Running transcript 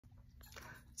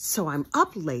So I'm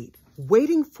up late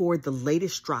waiting for the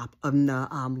latest drop of the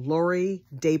Lori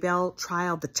Daybell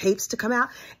trial, the tapes to come out.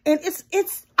 And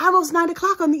it's almost 9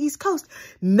 o'clock on the East Coast.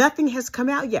 Nothing has come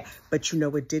out yet. But you know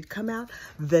what did come out?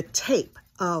 The tape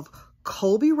of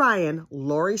Colby Ryan,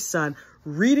 Lori's son,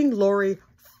 reading Lori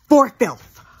for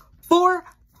filth. For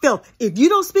filth. If you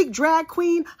don't speak drag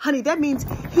queen, honey, that means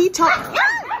he taught...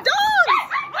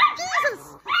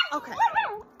 Jesus! Okay.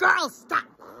 Girls, stop.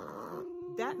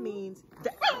 That means...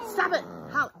 Stop it.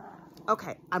 Holla.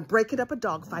 Okay, I'm breaking up a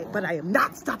dog fight, but I am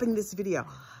not stopping this video.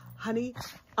 Honey,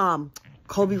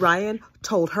 Colby Ryan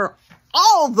told her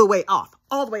all the way off.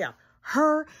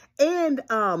 Her and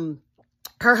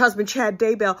her husband, Chad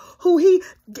Daybell, who he,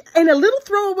 in a little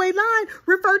throwaway line,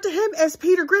 referred to him as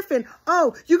Peter Griffin.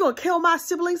 Oh, you gonna kill my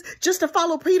siblings just to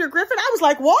follow Peter Griffin? I was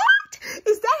like, what?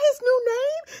 Is that his new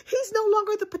name? He's no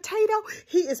longer the potato.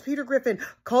 He is Peter Griffin.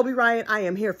 Colby Ryan, I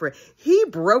am here for it. He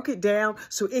broke it down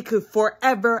so it could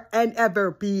forever and ever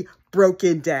be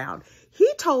broken down. He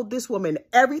told this woman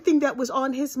everything that was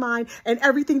on his mind and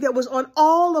everything that was on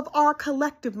all of our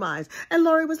collective minds. And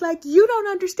Lori was like, you don't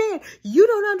understand. You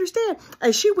don't understand.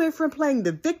 And she went from playing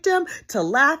the victim to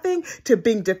laughing to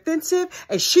being defensive.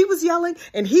 And she was yelling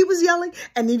and he was yelling.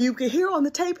 And then you could hear on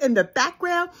the tape in the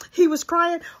background, he was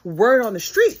crying. Word on the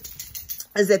street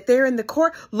is that there in the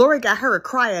court, Lori got her a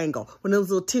cry angle. One of those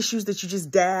little tissues that you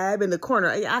just dab in the corner.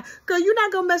 Girl, you're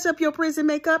not going to mess up your prison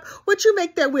makeup. What you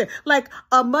make that with? Like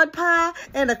a mud pie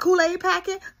and a Kool-Aid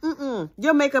packet?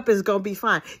 Your makeup is going to be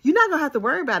fine. You're not going to have to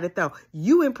worry about it, though.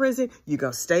 You in prison, you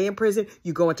going to stay in prison.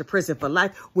 You go into prison for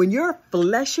life. When your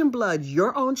flesh and blood,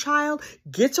 your own child,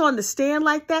 gets on the stand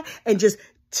like that and just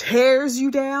tears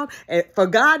you down and for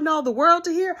God and all the world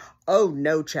to hear, oh,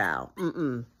 no, child.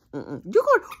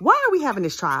 Why are we having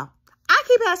this trial? I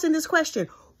keep asking this question.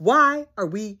 Why are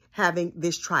we having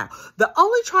this trial? The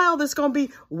only trial that's going to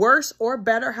be worse or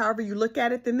better, however you look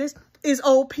at it, than this is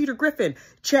old Peter Griffin,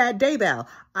 Chad Daybell.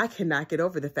 I cannot get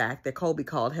over the fact that Colby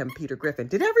called him Peter Griffin.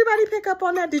 Did everybody pick up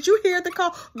on that? Did you hear the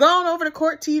call? Gone over to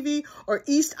Court TV or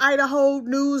East Idaho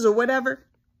News or whatever?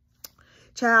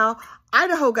 Child,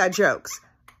 Idaho got jokes.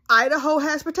 Idaho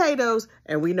has potatoes,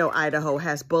 and we know Idaho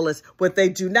has bullets. What they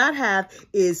do not have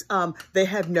is they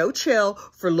have no chill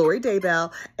for Lori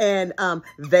Daybell, and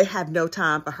they have no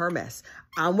time for her mess.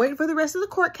 I'm waiting for the rest of the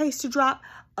court case to drop.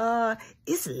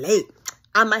 It's late.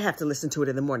 I might have to listen to it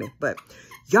in the morning, but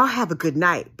y'all have a good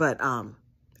night. But I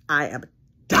am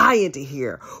dying to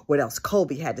hear what else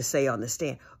Colby had to say on the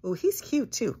stand. Oh, he's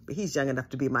cute too, but he's young enough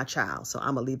to be my child, so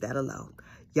I'm going to leave that alone.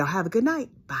 Y'all have a good night.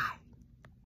 Bye.